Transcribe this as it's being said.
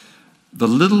The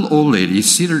little old lady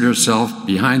seated herself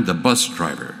behind the bus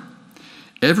driver.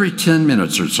 Every 10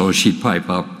 minutes or so, she'd pipe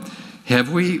up, "Have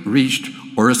we reached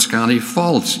Oriskany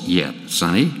Falls yet,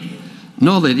 Sonny?"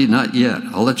 "No, lady, not yet.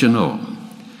 I'll let you know."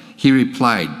 He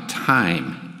replied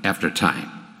time after time.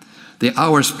 The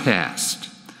hours passed.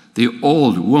 The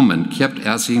old woman kept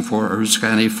asking for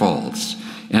Oriskany Falls,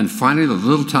 and finally the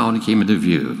little town came into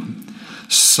view.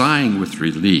 Sighing with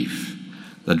relief,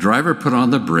 the driver put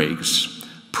on the brakes,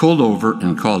 pulled over,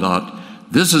 and called out,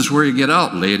 "This is where you get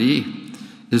out, lady."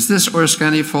 "Is this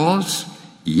Oriskany Falls?"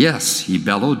 "Yes," he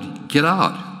bellowed. "Get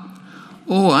out."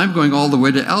 "Oh, I'm going all the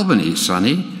way to Albany,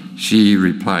 Sonny," she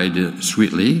replied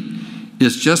sweetly.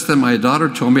 "It's just that my daughter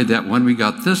told me that when we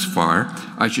got this far,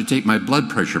 I should take my blood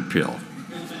pressure pill."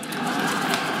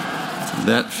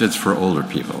 That fits for older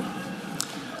people.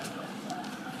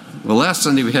 Well, last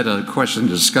Sunday we had a question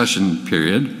discussion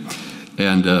period,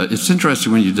 and it's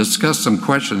interesting when you discuss some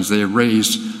questions, they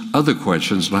raise other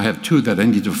questions, and I have two that I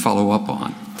need to follow up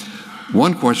on.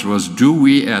 One question was, do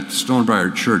we at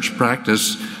Stonebriar Church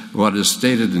practice what is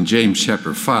stated in James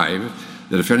chapter 5,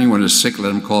 that if anyone is sick,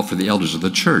 let him call for the elders of the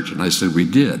church? And I said we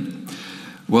did.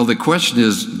 Well, the question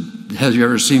is, have you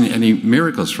ever seen any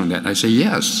miracles from that? And I say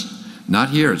yes.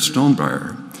 Not here at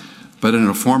Stonebriar, but in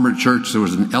a former church, there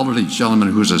was an elderly gentleman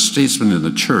who was a statesman in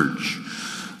the church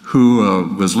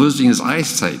who was losing his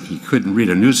eyesight. He couldn't read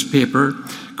a newspaper,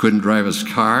 couldn't drive his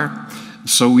car,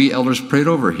 so we elders prayed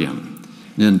over him.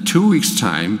 And in 2 weeks'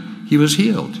 time, he was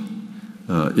healed.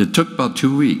 It took about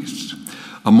 2 weeks.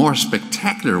 A more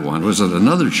spectacular one was at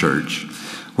another church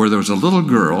where there was a little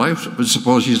girl, I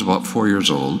suppose she's about 4 years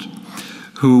old,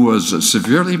 who was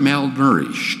severely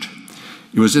malnourished.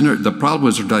 The problem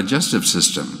was her digestive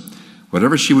system.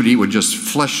 Whatever she would eat would just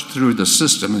flush through the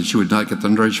system, and she would not get the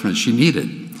nourishment she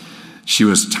needed. She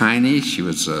was tiny. She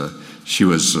was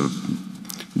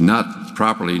not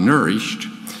properly nourished,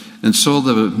 and so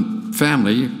the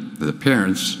family, the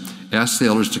parents, asked the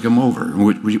elders to come over,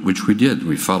 which we did.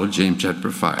 We followed James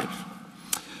chapter 5.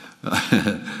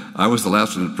 I was the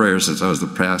last one in prayer since I was the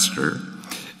pastor,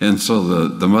 and so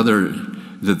the mother.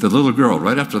 The little girl,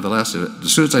 right after the last,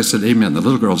 as soon as I said amen, the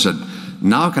little girl said,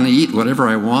 "Now can I eat whatever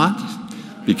I want?"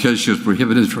 Because she was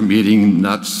prohibited from eating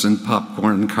nuts and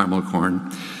popcorn and caramel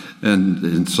corn.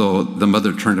 And so the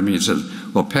mother turned to me and said,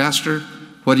 "Well, Pastor,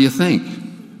 what do you think?"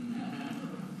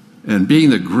 And being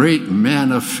the great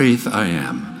man of faith I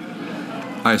am,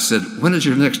 I said, "When is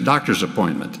your next doctor's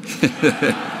appointment?"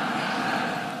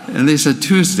 And they said,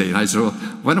 "Tuesday." And I said, "Well,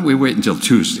 why don't we wait until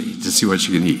Tuesday to see what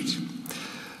you can eat?"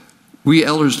 We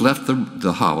elders left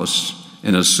the house,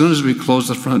 and as soon as we closed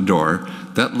the front door,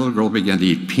 that little girl began to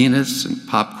eat peanuts and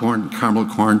popcorn and caramel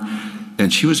corn,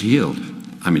 and she was healed.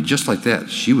 I mean, just like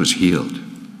that, she was healed.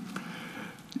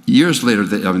 Years later,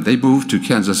 they moved to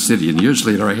Kansas City, and years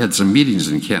later I had some meetings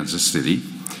in Kansas City,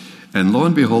 and lo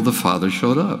and behold, the father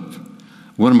showed up.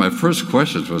 One of my first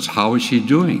questions was, "How is she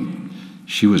doing?"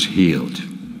 She was healed.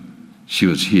 She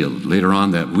was healed. Later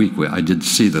on that week, I did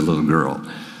see the little girl,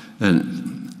 and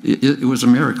it was a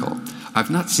miracle. I've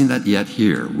not seen that yet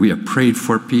here. We have prayed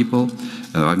for people.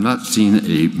 I've not seen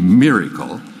a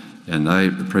miracle, and I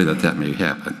pray that that may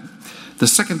happen. The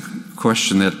second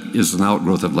question that is an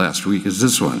outgrowth of last week is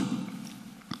this one.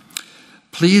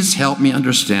 Please help me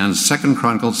understand 2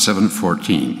 Chronicles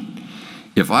 7:14.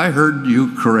 If I heard you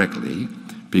correctly,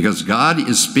 because God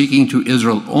is speaking to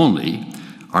Israel only,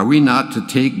 are we not to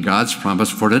take God's promise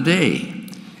for today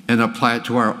and apply it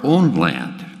to our own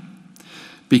land?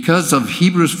 Because of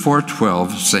Hebrews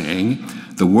 4:12 saying,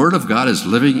 the word of God is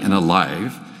living and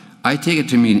alive, I take it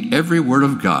to mean every word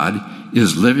of God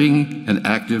is living and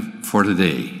active for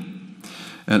today.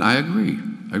 And I agree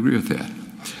with that.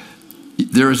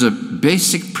 There is a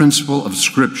basic principle of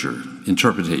Scripture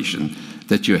interpretation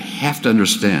that you have to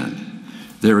understand.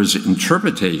 There is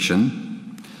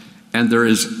interpretation and there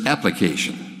is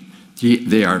application.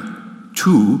 They are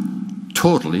two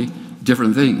totally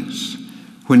different things.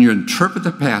 When you interpret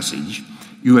the passage,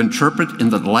 you interpret in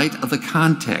the light of the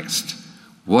context.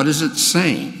 What is it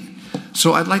saying?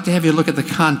 So I'd like to have you look at the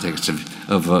context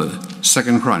of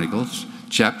 2 Chronicles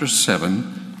chapter 7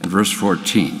 and verse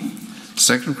 14.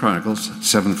 2 Chronicles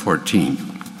 7:14.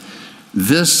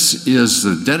 This is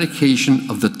the dedication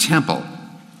of the temple.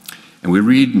 And we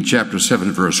read in chapter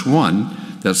 7, verse 1,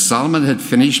 that Solomon had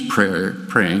finished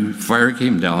praying, fire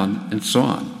came down, and so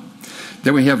on.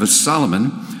 Then we have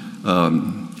Solomon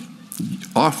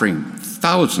offering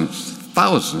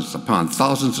thousands upon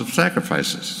thousands of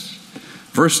sacrifices.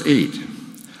 Verse 8,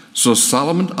 so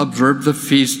Solomon observed the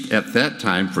feast at that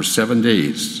time for 7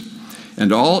 days,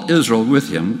 and all Israel with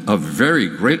him, a very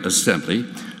great assembly,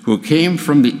 who came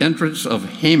from the entrance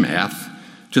of Hamath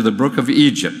to the brook of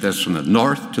Egypt. That's from the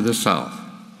north to the south.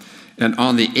 And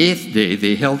on the 8th day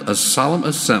they held a solemn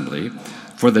assembly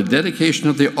for the dedication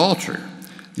of the altar.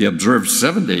 They observed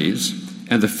 7 days,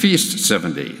 and the feast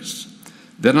 7 days.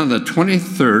 Then on the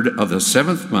 23rd of the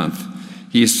 7th month,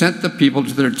 he sent the people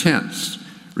to their tents,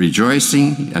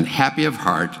 rejoicing and happy of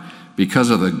heart because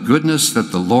of the goodness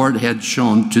that the Lord had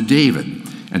shown to David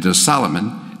and to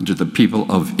Solomon and to the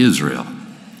people of Israel.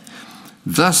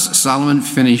 Thus Solomon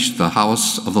finished the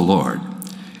house of the Lord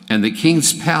and the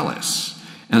king's palace,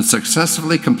 and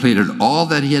successfully completed all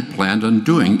that he had planned on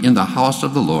doing in the house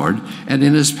of the Lord and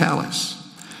in his palace.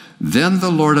 Then the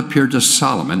Lord appeared to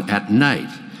Solomon at night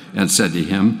and said to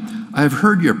him, I have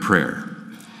heard your prayer,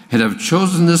 and have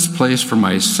chosen this place for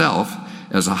myself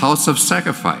as a house of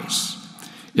sacrifice.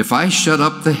 If I shut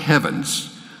up the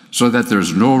heavens so that there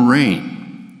is no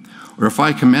rain, or if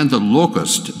I command the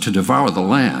locust to devour the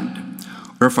land,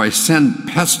 or if I send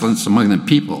pestilence among the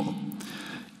people,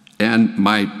 and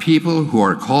my people who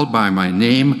are called by my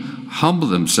name humble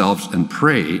themselves and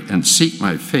pray and seek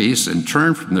my face and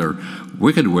turn from their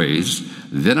wicked ways,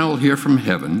 then I will hear from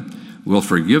heaven, will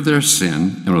forgive their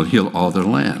sin, and will heal all their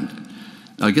land.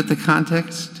 Now get the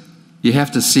context? You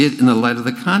have to see it in the light of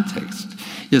the context.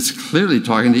 It's clearly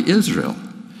talking to Israel.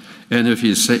 And if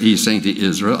he's saying to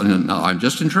Israel, and now I'm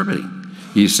just interpreting,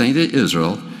 he's saying to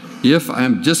Israel, if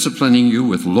I'm disciplining you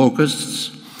with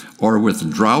locusts or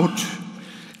with drought,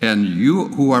 and you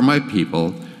who are my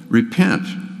people repent,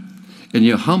 and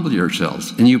you humble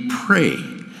yourselves, and you pray,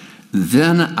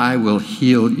 then I will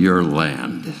heal your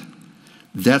land.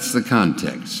 That's the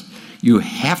context. You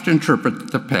have to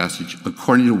interpret the passage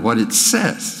according to what it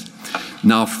says.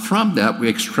 Now, from that, we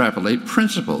extrapolate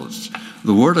principles.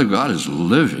 The Word of God is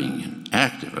living and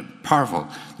active and powerful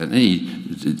than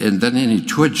any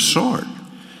two-edged sword.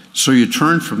 So you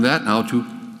turn from that now to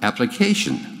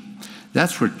application.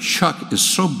 That's where Chuck is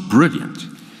so brilliant.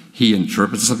 He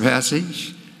interprets the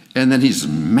passage, and then he's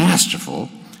masterful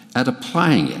at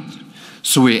applying it.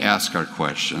 So we ask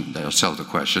ourselves the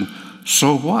question,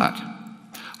 so what?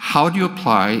 How do you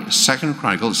apply 2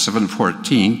 Chronicles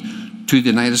 7:14 to the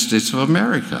United States of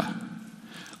America?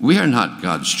 We are not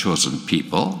God's chosen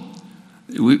people.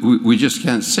 We just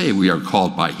can't say we are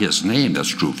called by his name. That's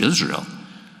true of Israel,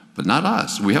 but not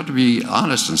us. We have to be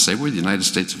honest and say we're the United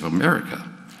States of America.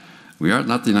 We are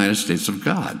not the United States of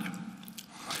God.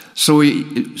 So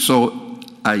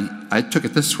I took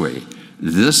it this way.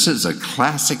 This is a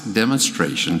classic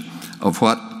demonstration of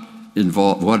what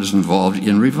is involved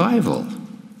in revival.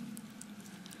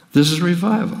 This is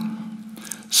revival.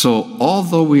 So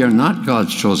although we are not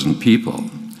God's chosen people,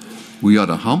 we ought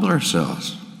to humble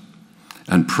ourselves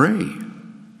and pray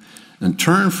and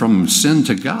turn from sin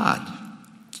to God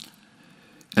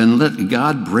and let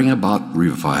God bring about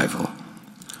revival.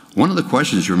 One of the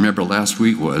questions you remember last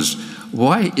week was,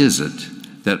 why is it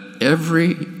that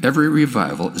every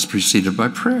revival is preceded by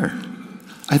prayer?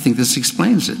 I think this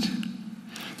explains it,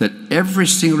 that every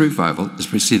single revival is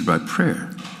preceded by prayer.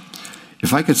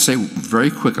 If I could say very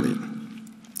quickly,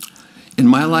 in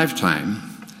my lifetime,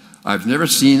 I've never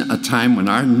seen a time when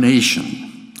our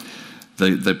nation,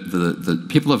 the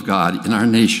people of God in our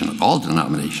nation, of all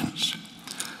denominations,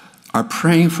 are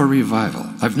praying for revival.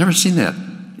 I've never seen that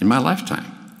in my lifetime.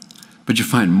 But you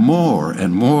find more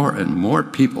and more and more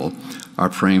people are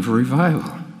praying for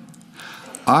revival.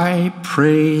 I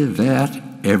pray that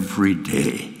every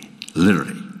day,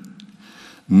 literally.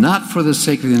 Not for the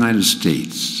sake of the United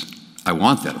States. I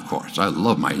want that, of course. I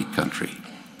love my country.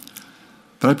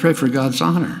 But I pray for God's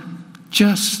honor.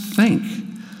 Just think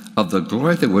of the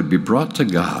glory that would be brought to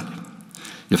God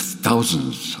if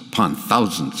thousands upon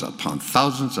thousands upon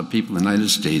thousands of people in the United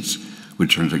States would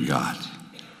turn to God.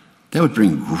 That would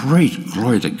bring great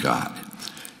glory to God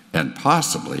and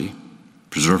possibly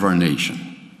preserve our nation.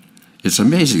 It's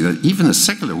amazing that even the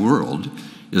secular world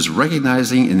is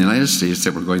recognizing in the United States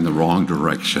that we're going the wrong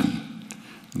direction.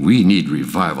 We need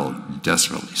revival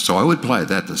desperately. So I would apply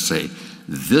that to say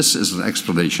this is an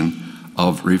explanation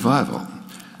of revival.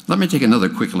 Let me take another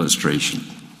quick illustration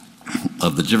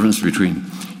of the difference between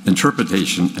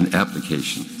interpretation and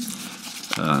application.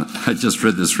 I just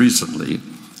read this recently.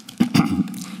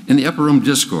 In the Upper Room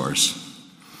Discourse,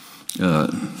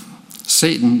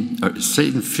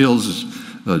 Satan fills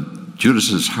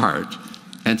Judas's heart,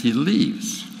 and he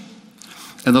leaves.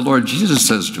 And the Lord Jesus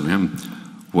says to him,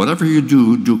 whatever you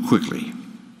do, do quickly.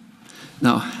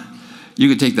 Now, you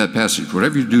could take that passage,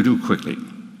 whatever you do, do quickly,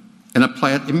 and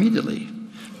apply it immediately.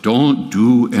 Don't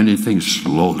do anything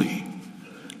slowly.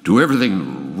 Do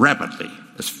everything rapidly,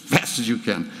 as fast as you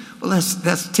can. Well,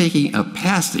 that's taking a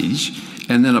passage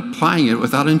and then applying it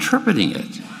without interpreting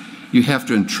it. You have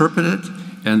to interpret it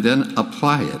and then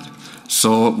apply it.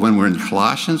 So when we're in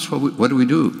Colossians, what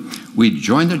do? We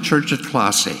join the church at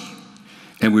Colossae,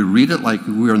 and we read it like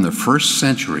we're in the first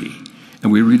century,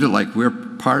 and we read it like we're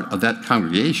part of that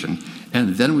congregation,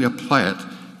 and then we apply it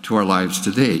to our lives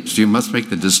today. So you must make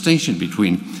the distinction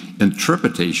between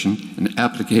interpretation and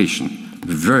application.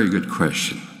 Very good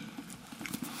question.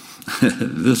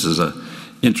 This is an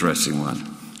interesting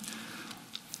one.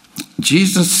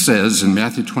 Jesus says in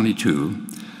Matthew 22,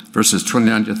 verses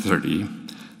 29 to 30,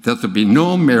 that there'll be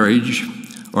no marriage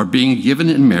or being given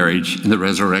in marriage in the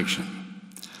resurrection.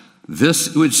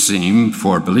 This would seem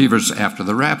for believers after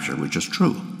the rapture, which is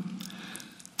true.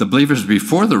 The believers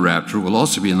before the rapture will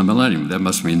also be in the millennium. That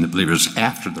must mean the believers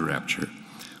after the rapture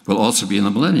will also be in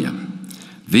the millennium.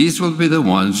 These will be the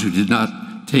ones who did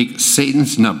not take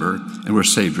Satan's number and were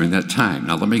saved during that time.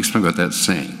 Now let me explain what that's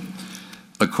saying.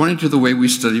 According to the way we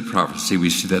study prophecy, we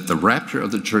see that the rapture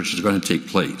of the church is going to take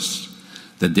place.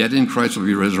 The dead in Christ will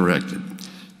be resurrected.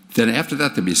 Then after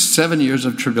that, there'll be 7 years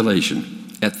of tribulation.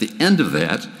 At the end of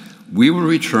that, we will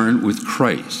return with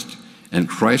Christ, and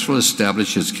Christ will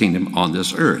establish his kingdom on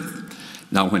this earth.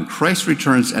 Now, when Christ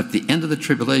returns at the end of the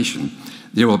tribulation,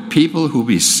 there will be people who will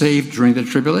be saved during the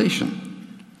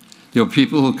tribulation. There will be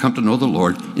people who will come to know the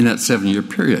Lord in that 7-year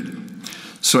period.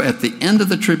 So at the end of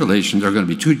the tribulation, there are going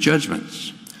to be two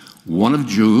judgments, one of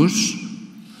Jews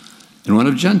and one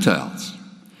of Gentiles.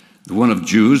 The one of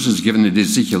Jews is given in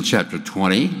Ezekiel chapter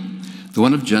 20. The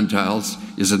one of Gentiles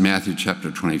is in Matthew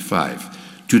chapter 25.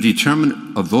 To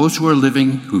determine of those who are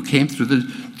living, who came through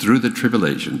the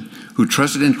tribulation, who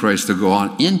trusted in Christ to go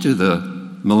on into the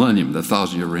millennium, the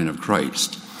 1,000-year reign of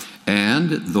Christ. And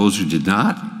those who did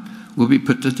not will be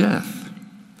put to death.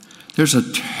 There's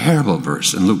a terrible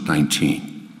verse in Luke 19.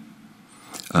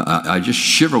 I just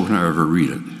shiver when I ever read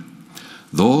it.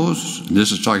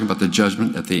 This is talking about the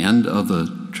judgment at the end of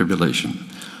the tribulation.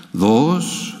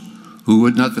 Those who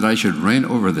would not that I should reign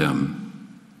over them,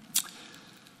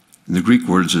 in the Greek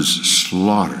words is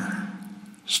slaughter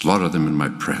them in my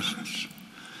presence.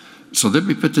 So they'll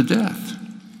be put to death.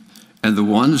 And the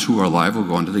ones who are alive will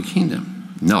go into the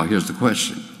kingdom. Now, here's the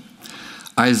question.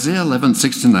 Isaiah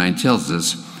 11:6-9 tells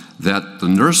us that the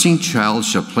nursing child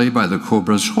shall play by the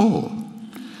cobra's hole.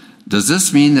 Does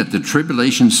this mean that the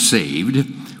tribulation saved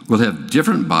will have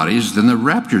different bodies than the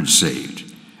raptured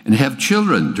saved and have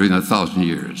children during the 1,000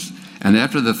 years? And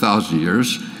after the 1,000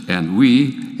 years, and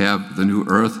we have the new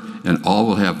earth, and all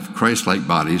will have Christ-like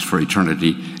bodies for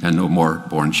eternity and no more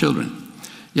born children.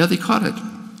 Yeah, they caught it.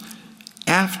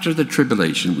 After the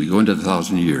tribulation, we go into the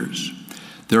 1,000 years.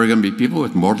 There are going to be people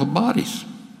with mortal bodies.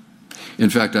 In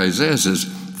fact, Isaiah says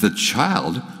the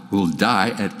child will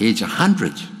die at age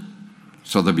 100.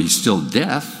 So there'll be still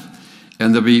death,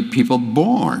 and there'll be people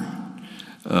born.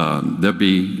 There'll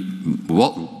be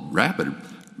rapid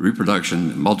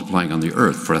reproduction, multiplying on the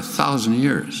earth for 1,000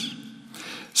 years.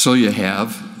 So you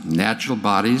have natural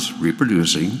bodies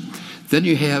reproducing. Then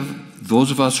you have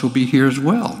those of us who'll be here as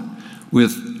well,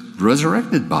 with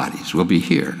resurrected bodies will be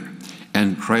here,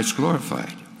 and Christ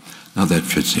glorified. Now that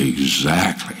fits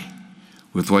exactly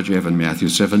with what you have in Matthew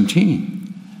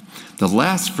 17. The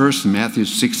last verse in Matthew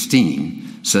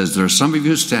 16 says, there are some of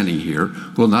you standing here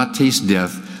who will not taste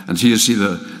death until you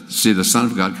see the Son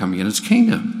of God coming in his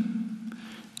kingdom.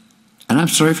 And I'm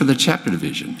sorry for the chapter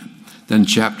division. Then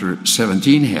chapter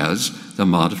 17 has the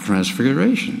Mount of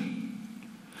Transfiguration.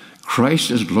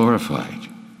 Christ is glorified.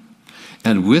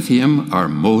 And with him are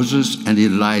Moses and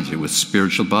Elijah with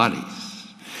spiritual bodies.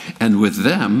 And with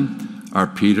them are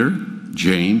Peter,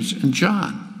 James, and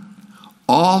John.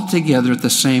 All together at the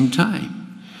same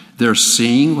time. They're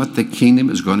seeing what the kingdom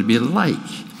is going to be like.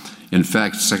 In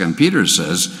fact, 2 Peter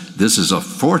says this is a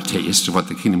foretaste of what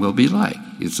the kingdom will be like.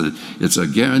 It's a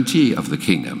guarantee of the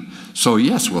kingdom. So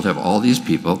yes, we'll have all these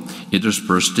people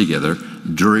interspersed together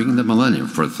during the millennium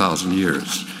for 1,000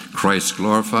 years. Christ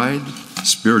glorified,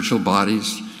 spiritual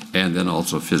bodies, and then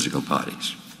also physical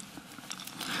bodies.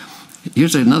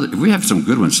 Here's another. We have some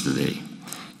good ones today.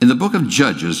 In the book of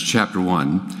Judges, chapter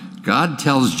 1, God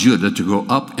tells Judah to go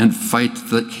up and fight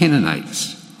the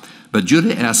Canaanites. But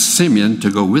Judah asks Simeon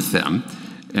to go with them.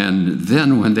 And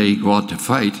then when they go out to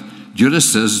fight, Judah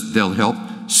says they'll help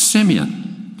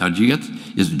Simeon. Now, do you get?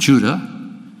 Is Judah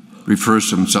refers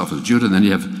to himself as Judah, and then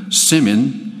you have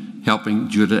Simeon helping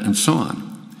Judah, and so on.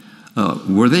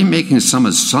 Were they making some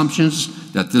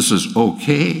assumptions that this is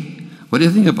okay? What do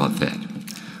you think about that?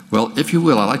 Well, if you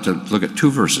will, I'd like to look at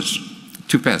two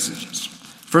passages.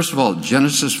 First of all,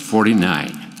 Genesis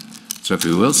 49. It's So if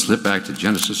you will, slip back to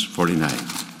Genesis 49.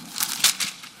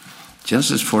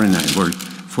 Genesis 49,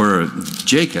 where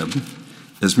Jacob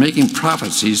is making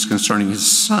prophecies concerning his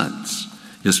sons,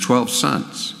 his 12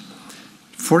 sons.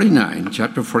 49,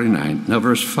 chapter 49, now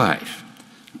verse 5.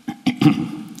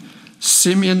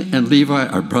 Simeon and Levi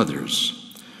are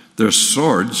brothers. Their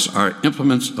swords are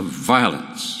implements of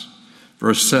violence.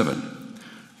 Verse 7.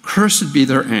 Cursed be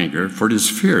their anger, for it is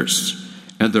fierce,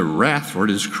 and their wrath, for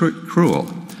it is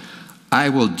cruel. I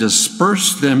will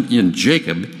disperse them in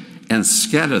Jacob and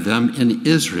scatter them in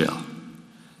Israel.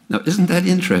 Now, isn't that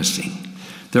interesting?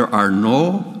 There are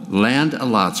no land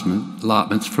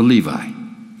allotments for Levi.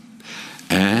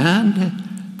 And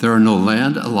there are no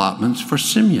land allotments for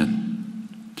Simeon.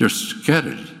 They're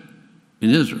scattered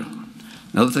in Israel.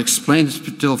 Now let's explain this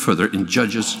still further in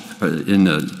Joshua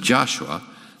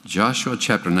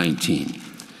chapter 19.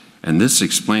 And this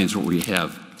explains what we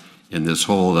have in this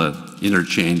whole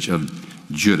interchange of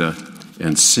Judah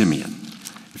and Simeon.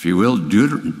 If you will,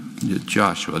 Deuteronomy,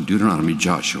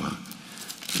 Joshua.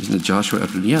 Isn't it Joshua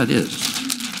after? Yeah, it is.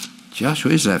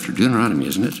 Joshua is after Deuteronomy,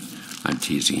 isn't it? I'm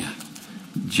teasing you.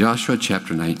 Joshua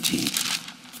chapter 19.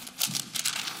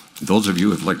 Those of you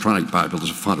with electronic Bibles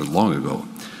have found it long ago.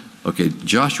 Okay,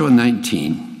 Joshua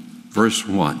 19, verse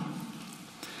 1.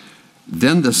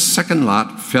 Then the second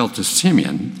lot fell to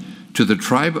Simeon, to the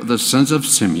tribe of the sons of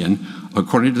Simeon,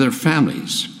 according to their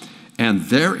families. And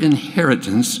their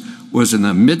inheritance was in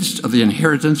the midst of the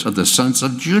inheritance of the sons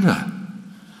of Judah.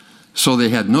 So they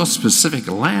had no specific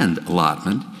land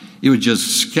allotment. It was just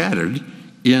scattered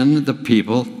in the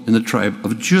people in the tribe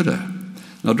of Judah.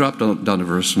 Now drop down to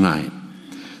verse 9.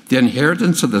 The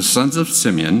inheritance of the sons of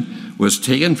Simeon was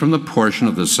taken from the portion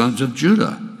of the sons of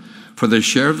Judah, for the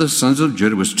share of the sons of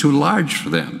Judah was too large for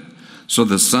them. So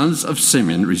the sons of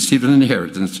Simeon received an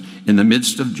inheritance in the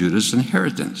midst of Judah's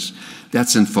inheritance.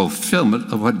 That's in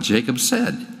fulfillment of what Jacob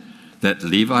said, that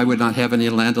Levi would not have any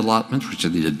land allotment, which they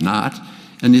did not,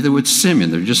 and neither would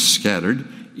Simeon. They're just scattered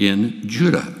in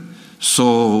Judah.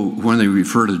 So when they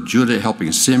refer to Judah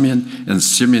helping Simeon and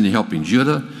Simeon helping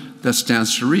Judah, that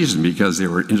stands to reason because they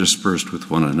were interspersed with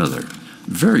one another.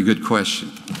 Very good question.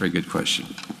 Very good question.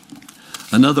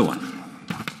 Another one.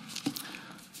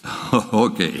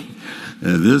 Okay.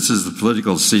 This is the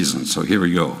political season, so here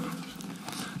we go.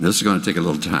 This is going to take a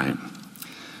little time.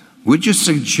 Would you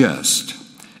suggest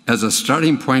as a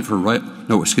starting point for what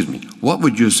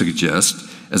would you suggest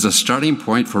as a starting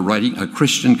point for writing a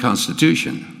Christian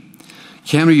constitution?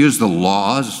 Can we use the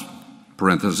laws,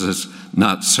 parenthesis,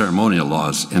 not ceremonial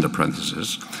laws, end of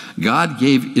parenthesis, God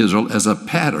gave Israel as a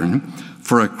pattern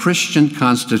for a Christian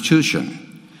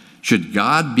constitution? Should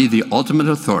God be the ultimate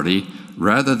authority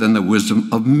rather than the wisdom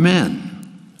of men?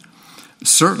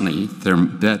 Certainly,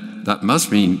 that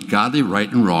must mean godly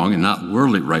right and wrong and not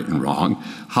worldly right and wrong.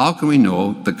 How can we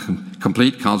know the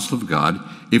complete counsel of God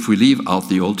if we leave out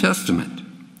the Old Testament?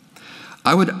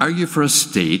 I would argue for a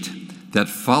state that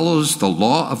follows the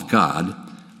law of God,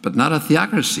 but not a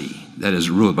theocracy that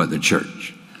is ruled by the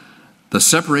church. The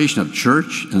separation of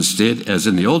church and state, as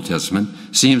in the Old Testament,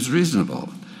 seems reasonable.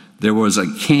 There was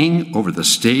a king over the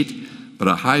state, but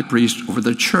a high priest over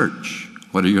the church.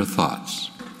 What are your thoughts?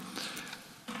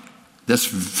 That's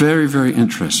very, very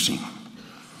interesting.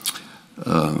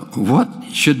 What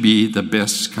should be the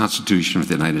best constitution of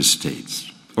the United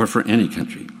States, or for any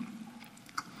country?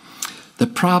 The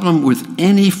problem with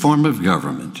any form of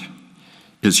government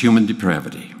is human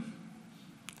depravity.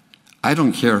 I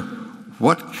don't care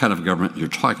what kind of government you're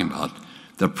talking about.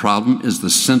 The problem is the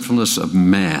sinfulness of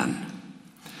man.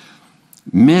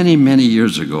 Many, many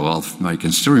years ago, I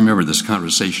can still remember this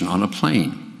conversation on a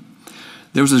plane.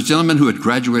 There was a gentleman who had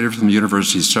graduated from the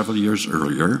university several years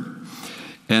earlier,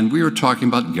 and we were talking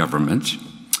about government,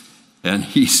 and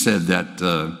he said that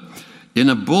in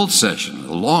a bull session,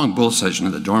 a long bull session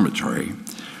in the dormitory,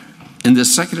 in the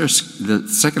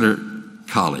secular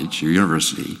college or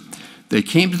university, they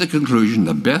came to the conclusion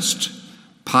the best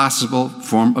possible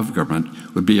form of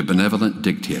government would be a benevolent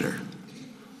dictator.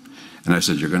 And I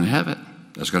said, you're going to have it.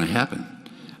 That's going to happen.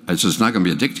 I said, it's not going to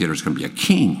be a dictator, it's going to be a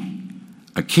king.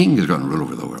 A king is going to rule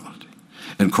over the world.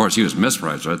 And of course, he was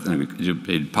mesmerized, right? And it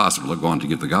made it possible to go on to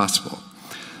give the gospel.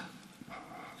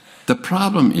 The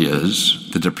problem is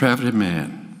the depravity of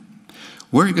man.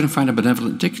 Where are you going to find a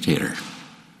benevolent dictator?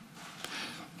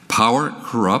 Power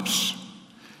corrupts.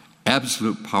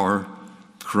 Absolute power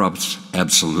corrupts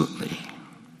absolutely.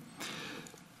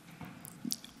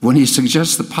 When he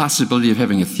suggests the possibility of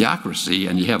having a theocracy,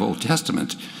 and you have Old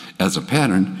Testament as a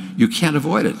pattern, you can't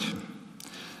avoid it.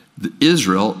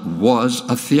 Israel was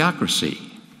a theocracy.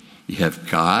 You have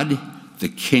God, the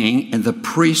king, and the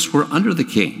priests were under the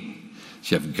king.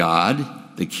 So you have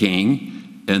God, the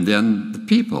king, and then the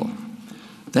people.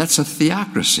 That's a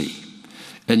theocracy.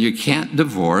 And you can't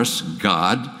divorce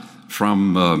God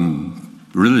from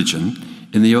religion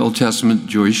in the Old Testament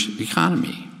Jewish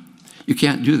economy. You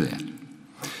can't do that.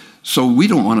 So we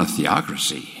don't want a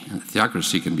theocracy. A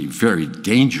theocracy can be very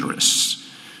dangerous.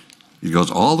 It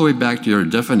goes all the way back to your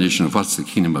definition of what's the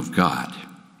kingdom of God.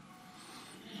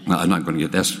 Well, I'm not going to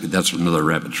get that's another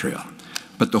rabbit trail.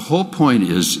 But the whole point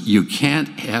is you can't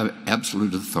have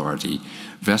absolute authority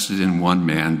vested in one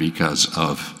man because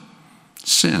of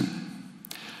sin.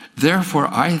 Therefore,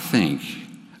 I think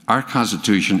our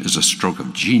Constitution is a stroke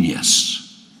of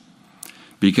genius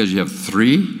because you have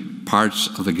three parts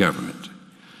of the government.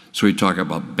 So we talk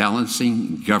about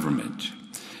balancing government.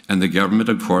 And the government,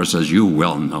 of course, as you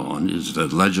well know, is the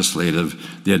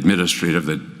legislative, the administrative,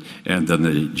 and then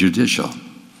the judicial.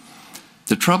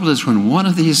 The trouble is when one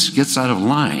of these gets out of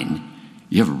line,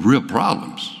 you have real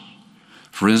problems.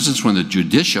 For instance, when the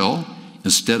judicial,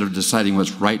 instead of deciding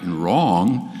what's right and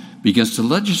wrong, begins to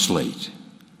legislate,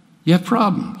 you have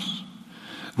problems.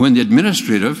 When the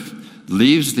administrative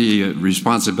leaves the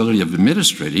responsibility of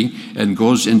administrating and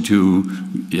goes into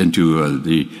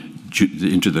the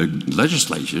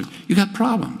legislature, you got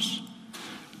problems.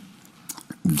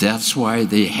 That's why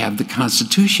they have the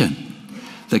Constitution.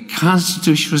 The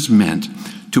Constitution was meant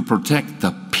to protect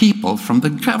the people from the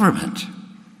government.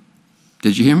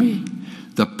 Did you hear me?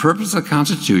 The purpose of the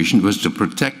Constitution was to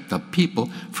protect the people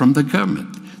from the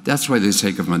government. That's why they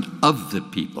say government of the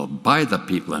people, by the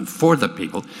people, and for the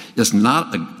people. It's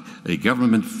not a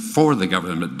government for the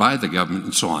government, by the government,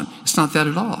 and so on. It's not that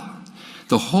at all.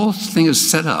 The whole thing is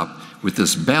set up with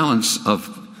this balance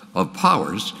of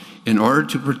powers in order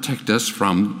to protect us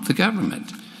from the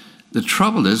government. The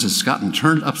trouble is it's gotten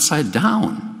turned upside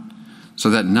down so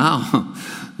that now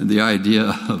the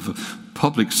idea of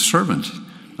public servant,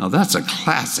 now that's a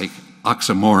classic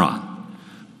oxymoron.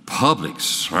 Public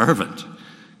servant.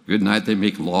 Good night, they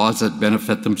make laws that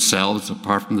benefit themselves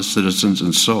apart from the citizens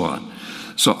and so on.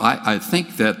 So I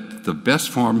think that the best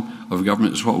form of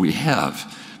government is what we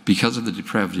have because of the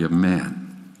depravity of man.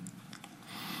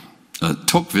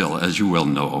 Tocqueville, as you well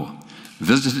know,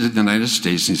 visited the United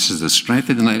States, and he says the strength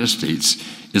of the United States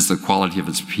is the quality of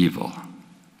its people.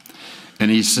 And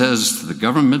he says the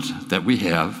government that we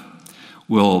have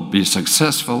will be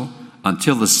successful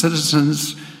until the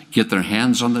citizens get their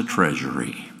hands on the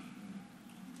treasury.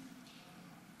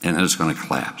 And then it's going to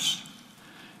collapse.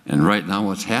 And right now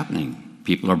what's happening?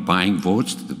 People are buying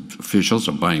votes, the officials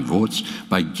are buying votes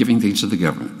by giving things to the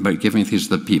government, by giving things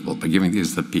to the people, by giving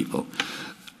things to the people.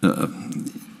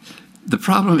 The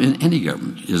problem in any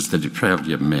government is the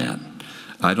depravity of man.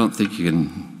 I don't think you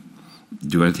can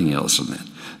do anything else on that.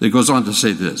 It goes on to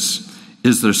say this,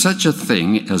 is there such a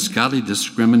thing as godly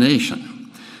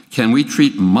discrimination? Can we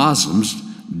treat Muslims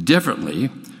differently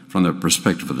from the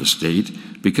perspective of the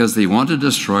state because they want to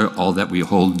destroy all that we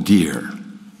hold dear?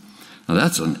 Now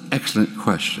that's an excellent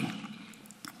question.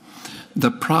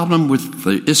 The problem with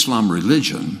the Islam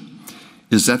religion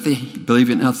is that they believe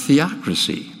in a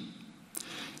theocracy.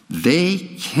 They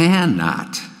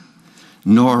cannot,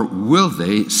 nor will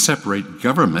they, separate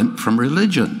government from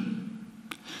religion.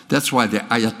 That's why the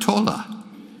Ayatollah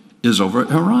is over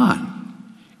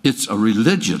Iran. It's a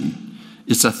religion.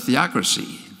 It's a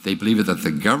theocracy. They believe that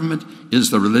the government is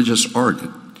the religious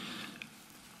organ.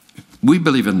 We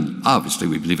believe in, obviously,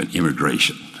 we believe in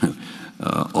immigration.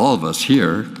 All of us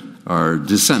here are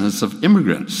descendants of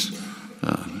immigrants,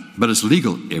 but it's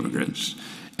legal immigrants.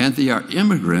 And they are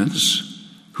immigrants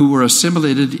who were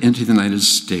assimilated into the United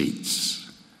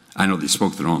States. I know they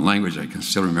spoke their own language. I can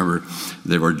still remember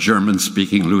there were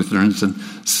German-speaking Lutherans and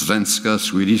Svenska,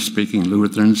 Swedish-speaking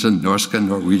Lutherans and Norska,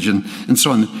 Norwegian, and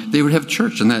so on. They would have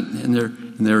church in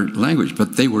their language,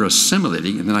 but they were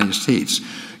assimilating in the United States.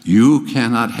 You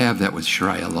cannot have that with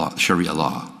Sharia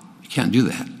law. You can't do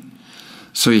that.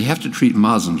 So you have to treat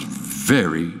Muslims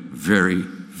very, very,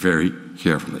 very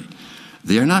carefully.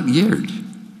 They are not geared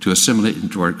to assimilate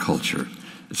into our culture.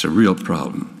 It's a real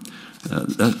problem.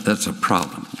 That's a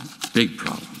problem, big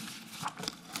problem.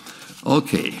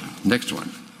 Okay, next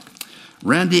one.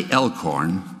 Randy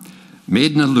Alcorn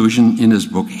made an allusion in his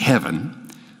book, Heaven,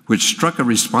 which struck a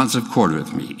responsive chord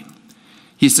with me.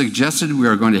 He suggested we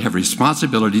are going to have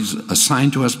responsibilities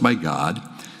assigned to us by God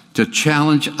to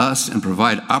challenge us and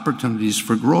provide opportunities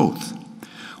for growth.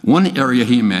 One area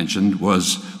he mentioned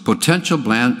was potential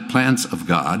plans of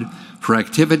God for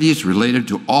activities related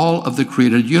to all of the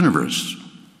created universe,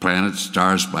 planets,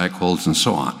 stars, black holes, and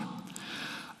so on.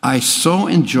 I so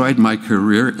enjoyed my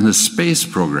career in the space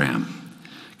program,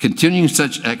 Continuing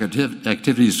such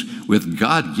activities with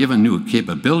God-given new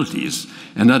capabilities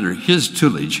and under his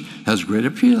tutelage has great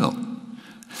appeal.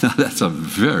 Now, that's a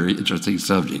very interesting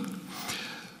subject.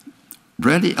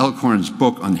 Randy Alcorn's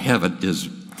book on heaven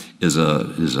is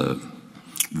a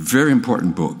very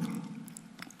important book.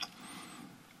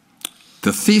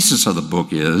 The thesis of the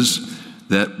book is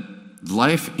that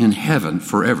life in heaven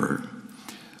forever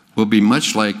will be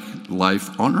much like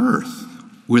life on earth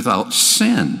without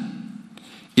sin.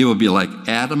 It will be like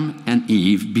Adam and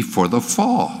Eve before the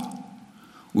fall.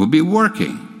 We'll be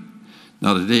working.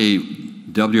 Now today,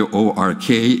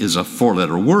 W-O-R-K is a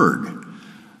four-letter word,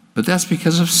 but that's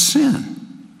because of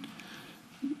sin.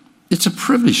 It's a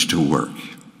privilege to work.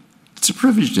 It's a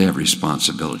privilege to have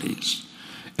responsibilities.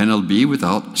 And it'll be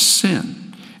without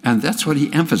sin. And that's what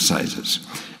he emphasizes.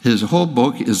 His whole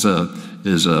book is a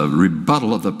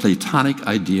rebuttal of the Platonic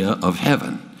idea of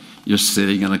heaven. You're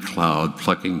sitting in a cloud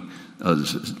plucking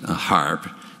a harp.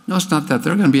 No, it's not that.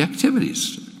 There are going to be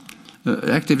activities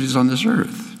on this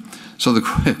earth. So the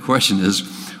question is,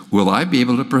 will I be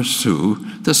able to pursue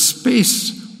the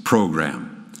space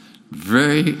program?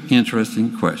 Very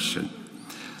interesting question.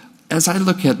 As I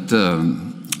look at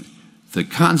the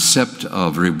concept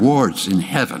of rewards in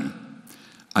heaven,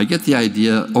 I get the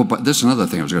idea, but there's another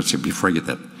thing I was going to say before I get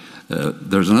that.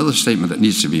 There's another statement that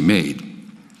needs to be made.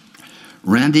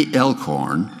 Randy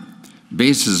Alcorn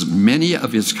bases many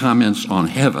of his comments on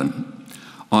heaven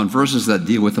on verses that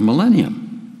deal with the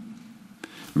millennium.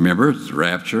 Remember, it's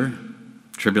rapture,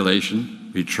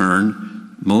 tribulation,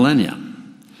 return,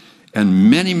 millennium. And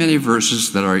many, many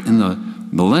verses that are in the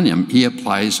millennium, he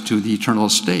applies to the eternal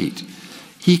state.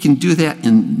 He can do that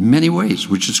in many ways,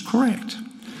 which is correct.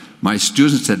 My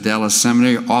students at Dallas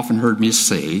Seminary often heard me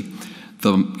say,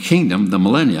 the kingdom, the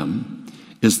millennium,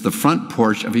 is the front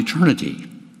porch of eternity.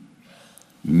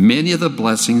 Many of the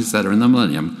blessings that are in the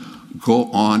millennium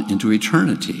go on into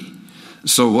eternity.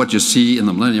 So what you see in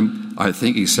the millennium, I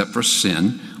think, except for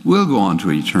sin, will go on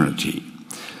to eternity.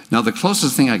 Now, the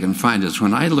closest thing I can find is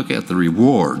when I look at the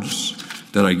rewards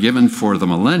that are given for the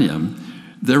millennium,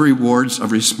 they're rewards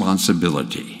of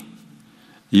responsibility.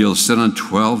 You'll sit on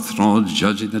 12 thrones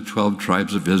judging the 12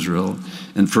 tribes of Israel.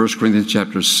 In 1 Corinthians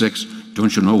chapter 6,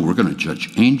 don't you know we're going to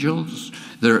judge angels?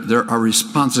 There are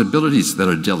responsibilities that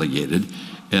are delegated.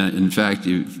 And in fact,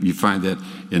 you find that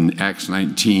in Acts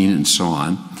 19 and so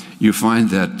on. You find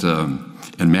that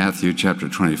in Matthew chapter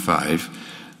 25,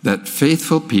 that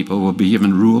faithful people will be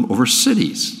given rule over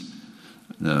cities.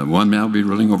 One man will be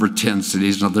ruling over 10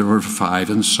 cities, another over 5,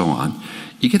 and so on.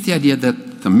 You get the idea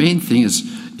that the main thing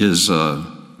is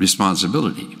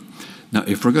responsibility. Now,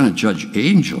 if we're going to judge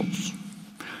angels,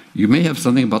 you may have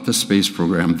something about the space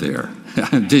program there.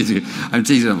 I'm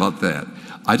teasing about that.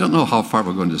 I don't know how far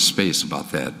we're going to space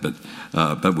about that,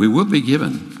 but we will be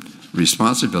given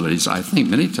responsibilities, I think,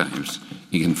 many times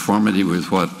in conformity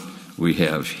with what we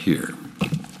have here.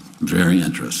 Very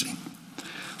interesting.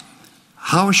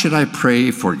 How should I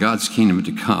pray for God's kingdom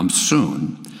to come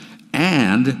soon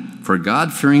and for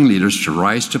God-fearing leaders to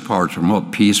rise to power to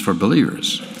promote peace for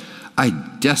believers? I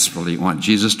desperately want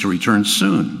Jesus to return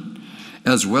soon,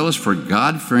 as well as for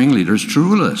God-fearing leaders to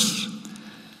rule us.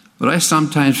 But I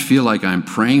sometimes feel like I'm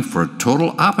praying for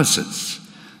total opposites,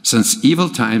 since evil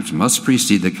times must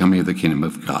precede the coming of the kingdom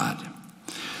of God.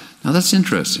 Now that's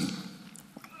interesting.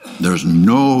 There's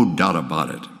no doubt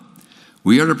about it.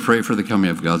 We are to pray for the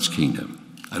coming of God's kingdom.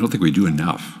 I don't think we do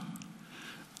enough.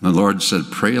 The Lord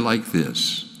said, pray like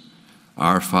this: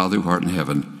 Our Father who art in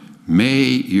heaven, may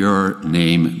your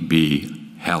name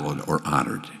be hallowed or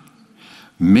honored.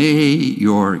 May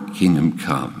your kingdom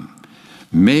come.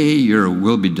 May your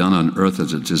will be done on earth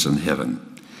as it is in heaven.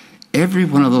 Every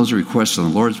one of those requests in the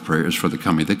Lord's Prayer is for the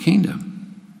coming of the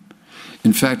kingdom.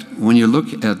 In fact, when you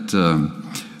look at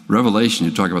Revelation,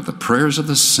 you talk about the prayers of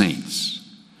the saints.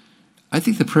 I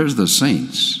think the prayers of the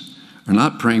saints are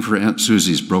not praying for Aunt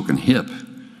Susie's broken hip,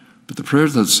 but the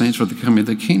prayers of the saints for the coming of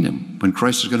the kingdom, when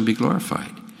Christ is going to be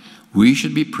glorified. We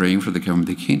should be praying for the coming of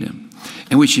the kingdom.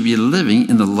 And we should be living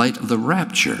in the light of the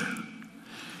rapture.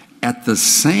 At the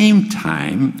same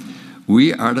time,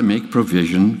 we are to make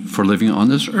provision for living on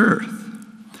this earth.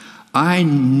 I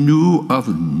knew of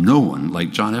no one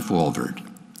like John F. Walvoord,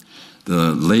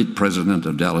 the late president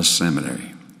of Dallas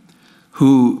Seminary,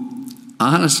 who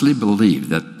honestly believed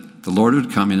that the Lord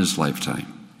would come in his lifetime.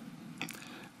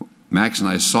 Max and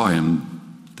I saw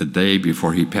him the day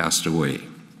before he passed away.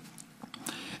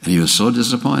 And he was so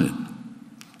disappointed.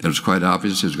 It was quite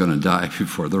obvious he was going to die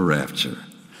before the rapture.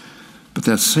 But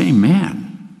that same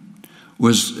man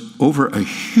was over a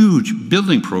huge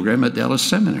building program at Dallas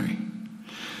Seminary.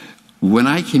 When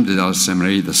I came to Dallas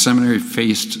Seminary, the seminary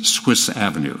faced Swiss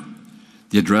Avenue.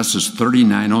 The address is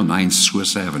 3909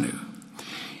 Swiss Avenue.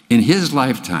 In his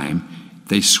lifetime,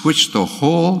 they switched the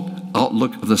whole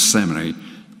outlook of the seminary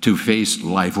to face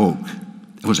Live Oak.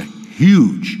 It was a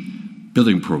huge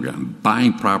building program,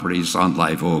 buying properties on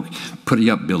Live Oak, putting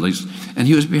up buildings, and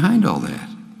he was behind all that.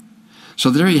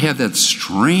 So there you have that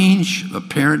strange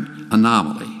apparent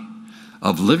anomaly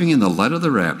of living in the light of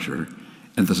the rapture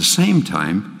and at the same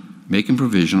time making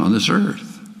provision on this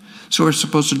earth. So we're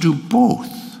supposed to do both.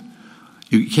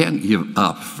 You can't give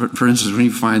up. For instance, when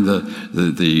you find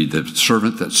the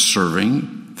servant that's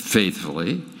serving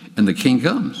faithfully, and the king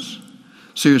comes.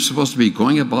 So you're supposed to be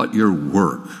going about your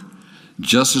work,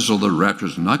 just as though the rapture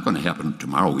is not going to happen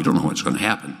tomorrow. We don't know what's going to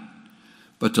happen.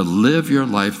 But to live your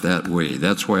life that way.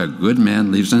 That's why a good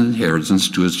man leaves an inheritance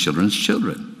to his children's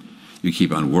children. You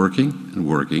keep on working and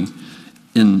working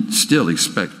and still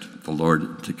expect the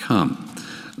Lord to come.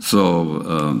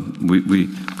 So we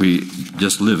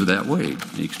just live that way,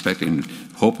 expecting,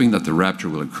 hoping that the rapture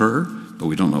will occur, but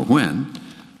we don't know when.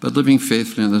 But living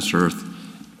faithfully on this earth,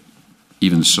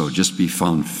 even so, just be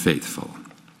found faithful.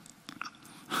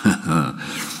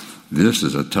 This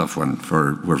is a tough one,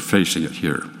 we're facing it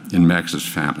here in Max's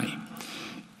family.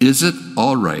 Is it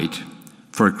all right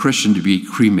for a Christian to be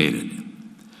cremated?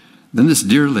 Then this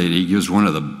dear lady gives one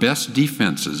of the best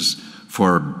defenses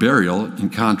for burial in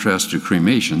contrast to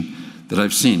cremation that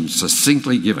I've seen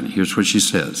succinctly given. Here's what she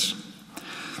says.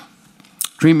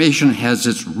 Cremation has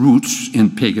its roots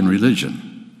in pagan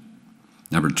religion.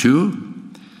 Number 2,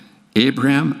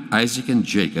 Abraham, Isaac, and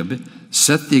Jacob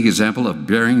set the example of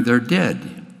burying their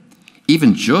dead.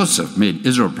 Even Joseph made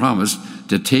Israel promise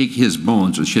to take his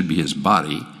bones, which should be his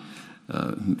body,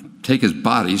 take his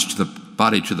body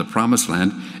to the promised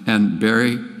land and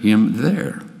bury him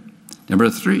there. Number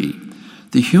 3,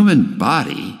 the human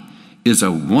body is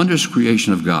a wondrous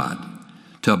creation of God.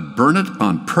 To burn it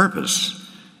on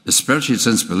purpose, especially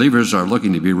since believers are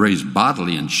looking to be raised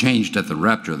bodily and changed at the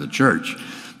rapture of the church,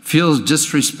 feels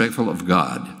disrespectful of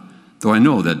God, though I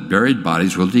know that buried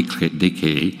bodies will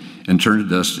decay and turn to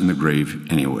dust in the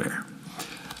grave anywhere.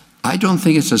 I don't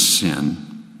think it's a sin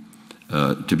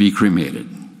to be cremated.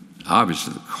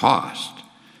 Obviously, the cost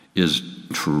is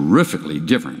terrifically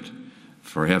different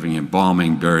for having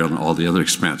embalming, burial, and all the other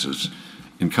expenses,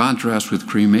 in contrast with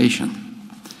cremation.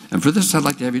 And for this, I'd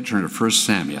like to have you turn to 1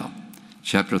 Samuel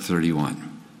chapter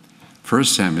 31. 1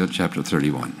 Samuel chapter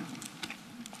 31.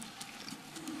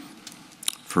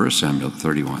 1 Samuel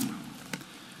 31.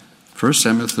 1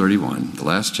 Samuel 31, the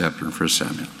last chapter in 1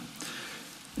 Samuel,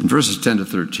 in verses 10 to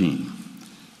 13.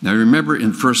 Now remember,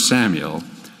 in 1 Samuel,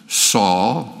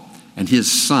 Saul and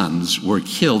his sons were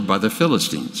killed by the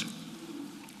Philistines.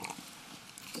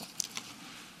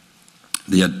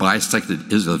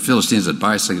 The Philistines had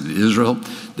bisected Israel,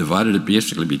 divided it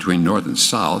basically between north and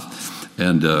south,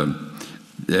 and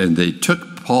they took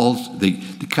they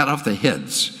cut off the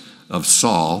heads of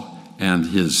Saul and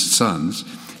his sons,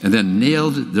 and then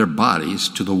nailed their bodies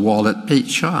to the wall at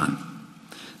Beth-shan.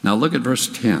 Now look at verse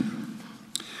 10.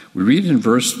 We read in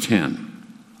verse 10,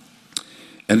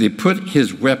 and they put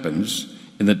his weapons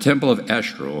in the temple of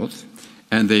Ashtaroth,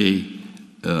 and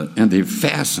they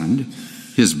fastened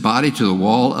his body to the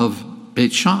wall of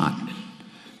Beth-shan.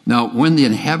 Now, when the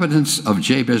inhabitants of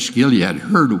Jabesh-Gilead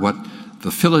heard what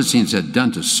the Philistines had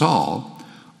done to Saul,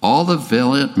 all the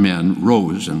valiant men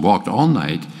rose and walked all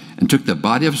night and took the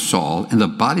body of Saul and the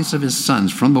bodies of his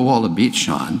sons from the wall of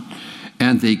Beth-shan,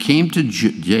 and they came to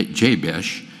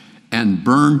Jabesh and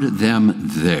burned them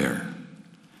there.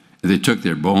 They took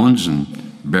their bones and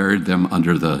buried them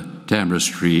under the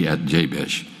tamarisk tree at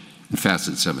Jabesh and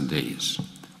fasted 7 days.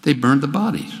 They burned the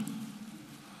bodies.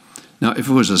 Now, if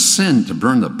it was a sin to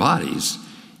burn the bodies,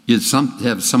 you'd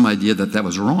have some idea that that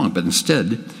was wrong. But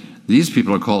instead, these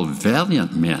people are called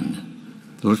valiant men.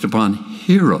 They looked upon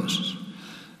heroes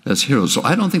as heroes. So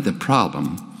I don't think the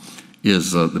problem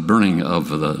is the burning of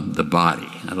the body.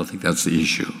 I don't think that's the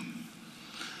issue.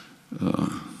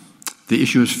 The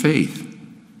issue is faith.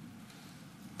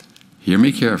 Hear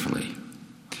me carefully.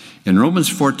 In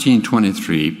Romans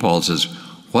 14:23, Paul says,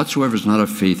 whatsoever is not of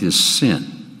faith is sin.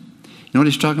 You know what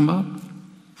he's talking about?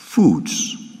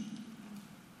 Foods.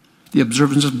 The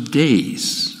observance of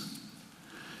days.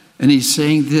 And he's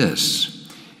saying this: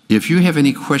 if you have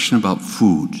any question about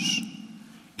foods,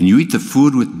 and you eat the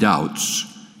food with doubts,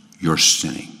 you're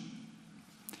sinning.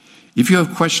 If you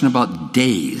have a question about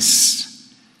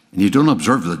days, and you don't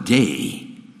observe the day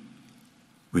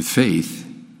with faith,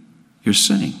 you're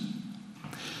sinning.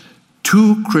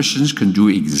 Two Christians can do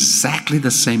exactly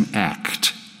the same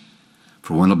act.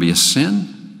 For one will be a sin,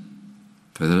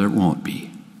 but there won't be.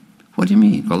 What do you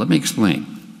mean? Well, let me explain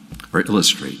or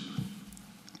illustrate.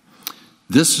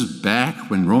 This is back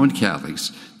when Roman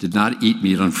Catholics did not eat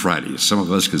meat on Fridays. Some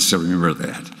of us can still remember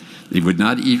that. They would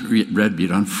not eat red meat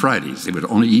on Fridays. They would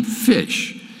only eat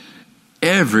fish.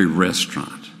 Every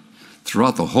restaurant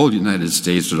throughout the whole United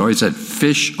States would always have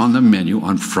fish on the menu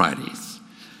on Fridays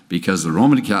because the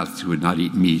Roman Catholics would not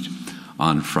eat meat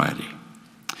on Friday.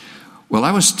 Well,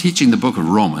 I was teaching the book of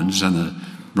Romans, and the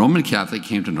Roman Catholic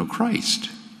came to know Christ.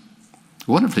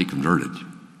 Wonderfully converted.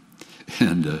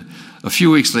 And a few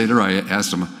weeks later, I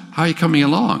asked him, how are you coming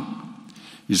along?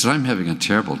 He said, I'm having a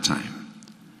terrible time.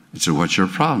 I said, what's your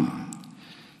problem?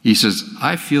 He says,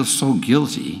 I feel so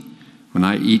guilty when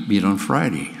I eat meat on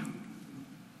Friday.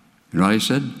 You know what I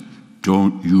said?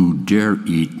 Don't you dare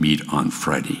eat meat on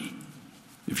Friday.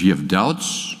 If you have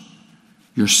doubts,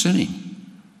 you're sinning.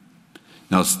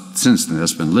 Now, since then,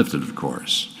 that's been lifted, of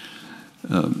course.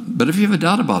 But if you have a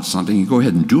doubt about something, you go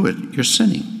ahead and do it, you're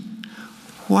sinning.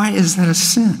 Why is that a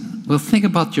sin? Well, think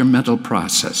about your mental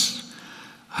process.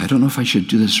 I don't know if I should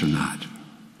do this or not.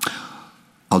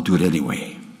 I'll do it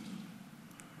anyway.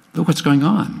 Look what's going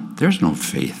on. There's no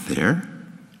faith there.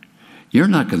 You're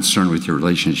not concerned with your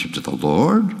relationship to the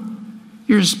Lord.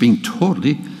 You're just being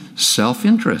totally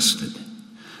self-interested.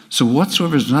 So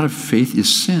whatsoever is not of faith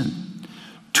is sin.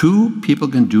 Two people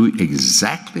can do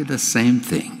exactly the same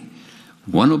thing.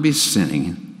 One will be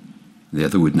sinning, the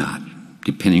other would not,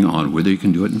 depending on whether you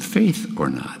can do it in faith or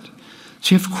not.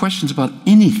 So you have questions about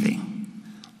anything,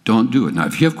 don't do it. Now,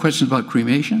 if you have questions about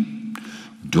cremation,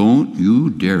 don't you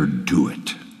dare do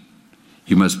it.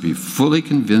 You must be fully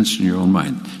convinced in your own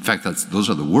mind. In fact, those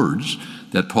are the words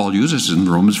that Paul uses in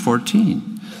Romans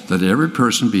 14. Let every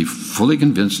person be fully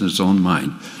convinced in his own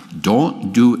mind.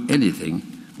 Don't do anything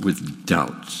with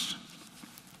doubts.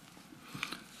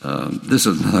 This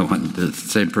is another one. The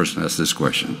same person asked this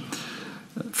question.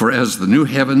 For as the new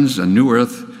heavens and new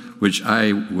earth, which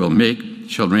I will make,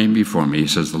 shall reign before me,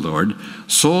 says the Lord,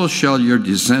 so shall your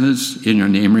descendants in your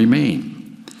name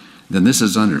remain. Then this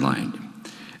is underlined.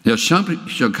 It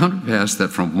shall come to pass that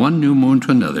from one new moon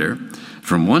to another,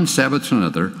 from one Sabbath to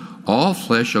another, all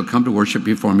flesh shall come to worship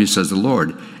before me, says the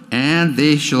Lord, and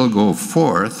they shall go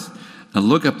forth and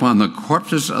look upon the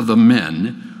corpses of the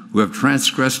men who have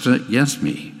transgressed against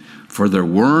me. For their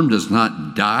worm does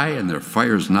not die, and their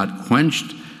fire is not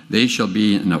quenched. They shall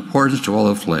be in abhorrence to all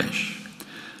the flesh.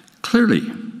 Clearly,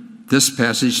 this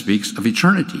passage speaks of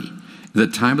eternity, the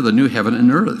time of the new heaven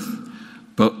and earth.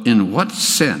 But in what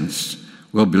sense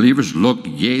will believers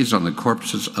gaze on the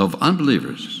corpses of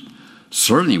unbelievers?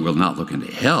 Certainly will not look into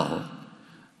hell.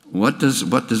 What does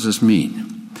this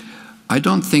mean? I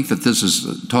don't think that this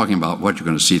is talking about what you're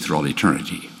going to see through all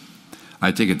eternity.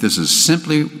 I think that this is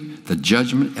simply the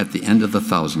judgment at the end of the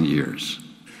 1,000 years.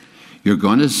 You're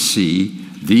going to see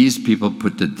these people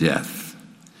put to death,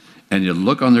 and you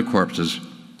look on their corpses,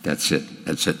 that's it.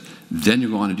 Then you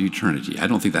go on into eternity. I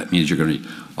don't think that means you're going to be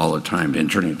all the time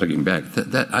looking back.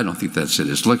 I don't think that's it.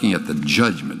 It's looking at the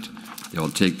judgment that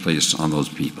will take place on those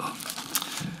people.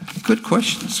 Good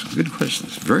questions.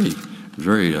 Very,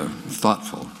 very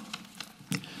thoughtful.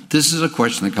 This is a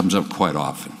question that comes up quite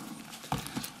often.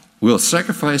 Will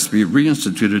sacrifice be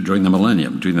reinstituted during the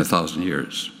millennium, during the 1,000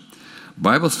 years?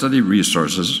 Bible study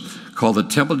resources call the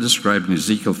temple described in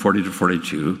Ezekiel 40 to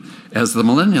 42 as the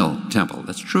millennial temple.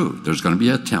 That's true. There's going to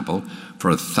be a temple for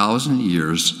 1,000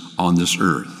 years on this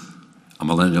earth, a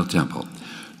millennial temple.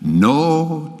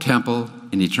 No temple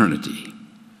in eternity,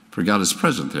 for God is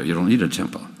present there. You don't need a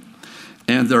temple.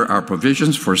 And there are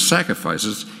provisions for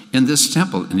sacrifices in this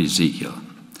temple in Ezekiel.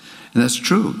 And that's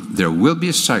true. There will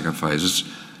be sacrifices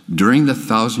during the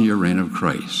 1,000-year reign of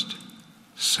Christ.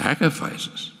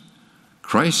 Sacrifices.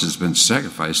 Christ has been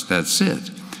sacrificed, that's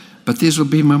it. But these will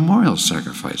be memorial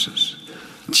sacrifices.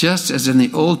 Just as in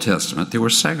the Old Testament, there were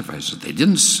sacrifices. They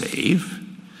didn't save.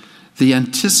 They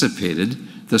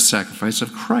anticipated the sacrifice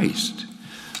of Christ.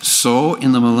 So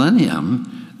in the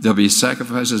millennium, there'll be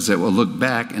sacrifices that will look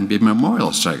back and be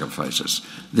memorial sacrifices.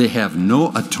 They have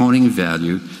no atoning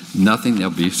value, nothing,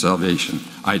 there'll be salvation.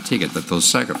 I take it that those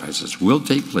sacrifices will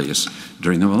take place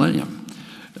during the millennium.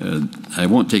 I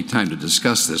won't take time to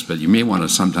discuss this, but you may want to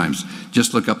sometimes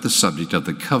just look up the subject of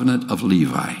the covenant of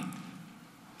Levi.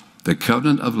 The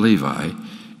covenant of Levi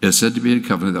is said to be a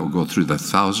covenant that will go through the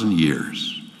 1,000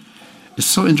 years. It's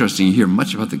so interesting. You hear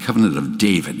much about the covenant of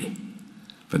David,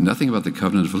 but nothing about the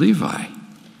covenant of Levi.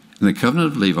 And the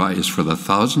covenant of Levi is for the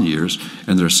 1,000 years,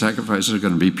 and their sacrifices are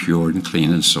going to be pure and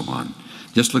clean and so on.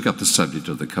 Just look up the subject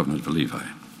of the covenant of Levi.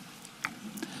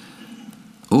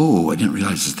 Oh, I didn't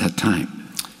realize it's that time.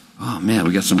 Oh, man,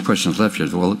 we got some questions left here.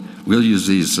 Well, we'll use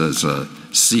these as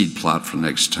seed plot for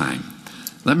next time.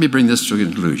 Let me bring this to a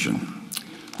conclusion.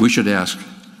 We should ask,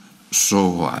 so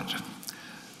what?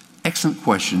 Excellent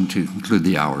question to conclude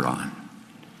the hour on.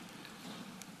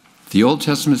 The Old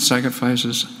Testament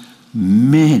sacrifices,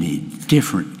 many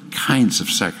different kinds of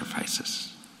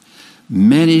sacrifices,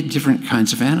 many different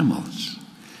kinds of animals.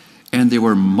 And they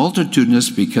were multitudinous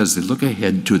because they look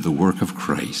ahead to the work of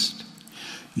Christ.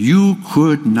 You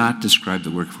could not describe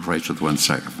the work of Christ with one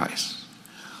sacrifice.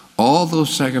 All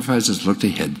those sacrifices looked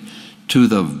ahead to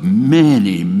the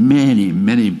many, many,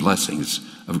 many blessings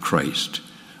of Christ,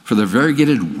 for the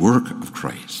variegated work of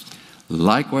Christ.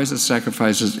 Likewise, the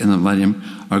sacrifices in the millennium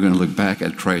are going to look back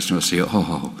at Christ and will say,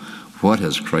 oh, what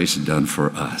has Christ done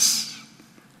for us?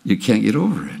 You can't get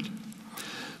over it.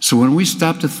 So when we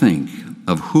stop to think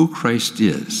of who Christ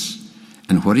is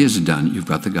and what he has done, you've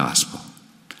got the gospel.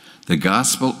 The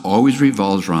gospel always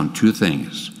revolves around two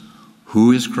things.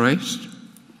 Who is Christ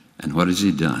and what has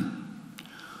he done?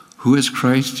 Who is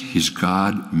Christ? He's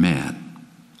God, man,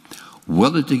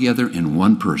 welded together in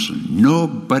one person.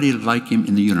 Nobody like him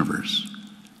in the universe.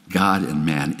 God and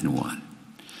man in one.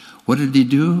 What did he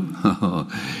do?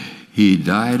 He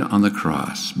died on the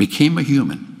cross, became a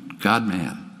human, God,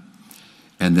 man,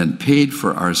 and then paid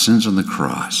for our sins on the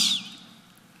cross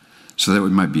so that we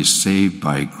might be saved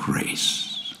by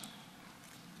grace.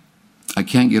 I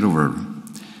can't get over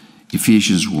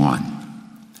Ephesians 1,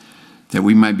 that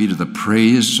we might be to the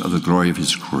praise of the glory of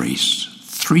his grace.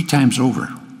 3 times over.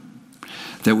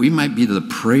 That we might be to the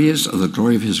praise of the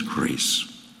glory of his grace.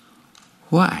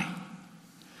 Why?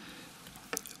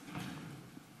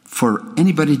 For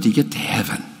anybody to get to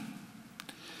heaven,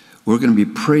 we're going to be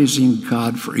praising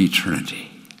God for eternity.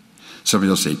 Somebody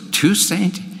will say, 2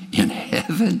 saints in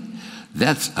heaven?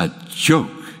 That's a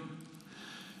joke.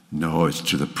 No, it's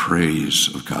to the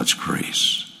praise of God's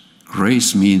grace.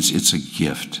 Grace means it's a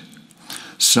gift.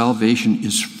 Salvation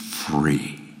is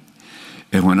free.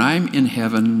 And when I'm in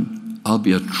heaven, I'll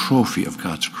be a trophy of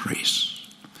God's grace.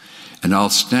 And I'll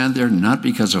stand there not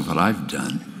because of what I've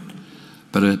done,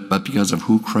 but because of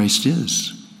who Christ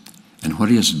is and what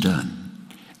he has done.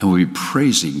 And we'll be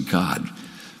praising God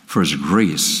for his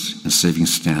grace in saving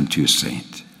Stan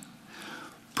Toussaint.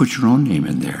 Put your own name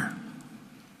in there.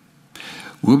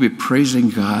 We'll be praising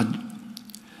God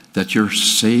that you're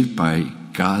saved by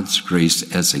God's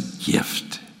grace as a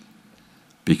gift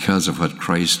because of what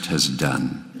Christ has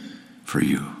done for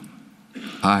you.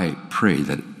 I pray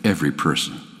that every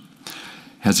person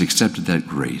has accepted that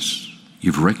grace.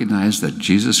 You've recognized that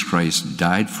Jesus Christ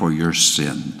died for your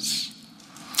sins.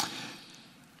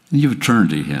 And you've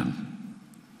turned to him.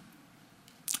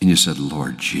 And you said,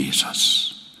 Lord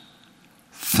Jesus,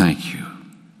 thank you.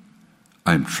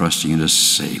 I'm trusting you to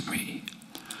save me.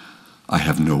 I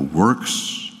have no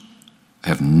works. I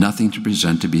have nothing to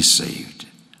present to be saved.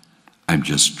 I'm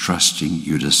just trusting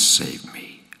you to save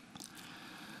me.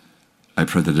 I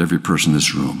pray that every person in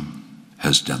this room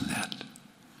has done that,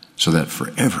 so that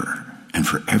forever and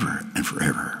forever and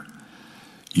forever,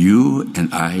 you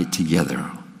and I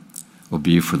together will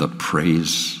be for the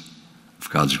praise of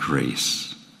God's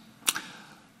grace.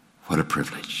 What a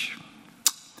privilege.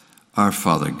 Our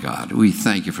Father God, we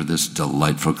thank you for this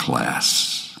delightful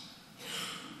class.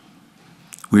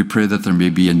 We pray that there may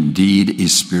be indeed a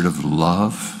spirit of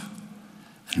love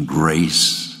and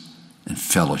grace and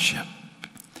fellowship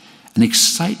and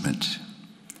excitement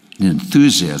and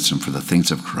enthusiasm for the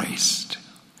things of Christ.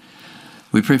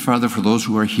 We pray, Father, for those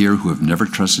who are here who have never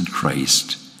trusted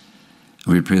Christ,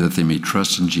 and we pray that they may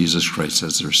trust in Jesus Christ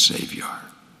as their Savior.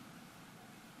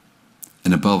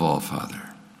 And above all, Father,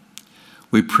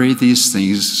 we pray these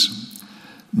things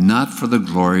not for the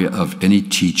glory of any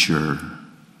teacher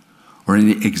or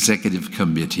any executive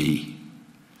committee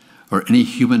or any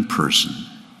human person,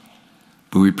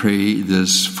 but we pray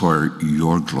this for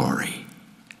your glory.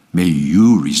 May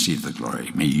you receive the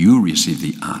glory. May you receive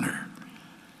the honor,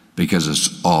 because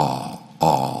it's all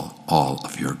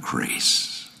of your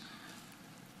grace.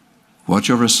 Watch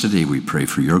over us today, we pray,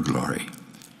 for your glory.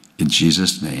 In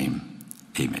Jesus' name,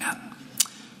 amen.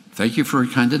 Thank you for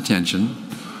your kind attention.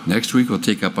 Next week, we'll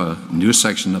take up a new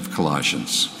section of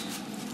Colossians.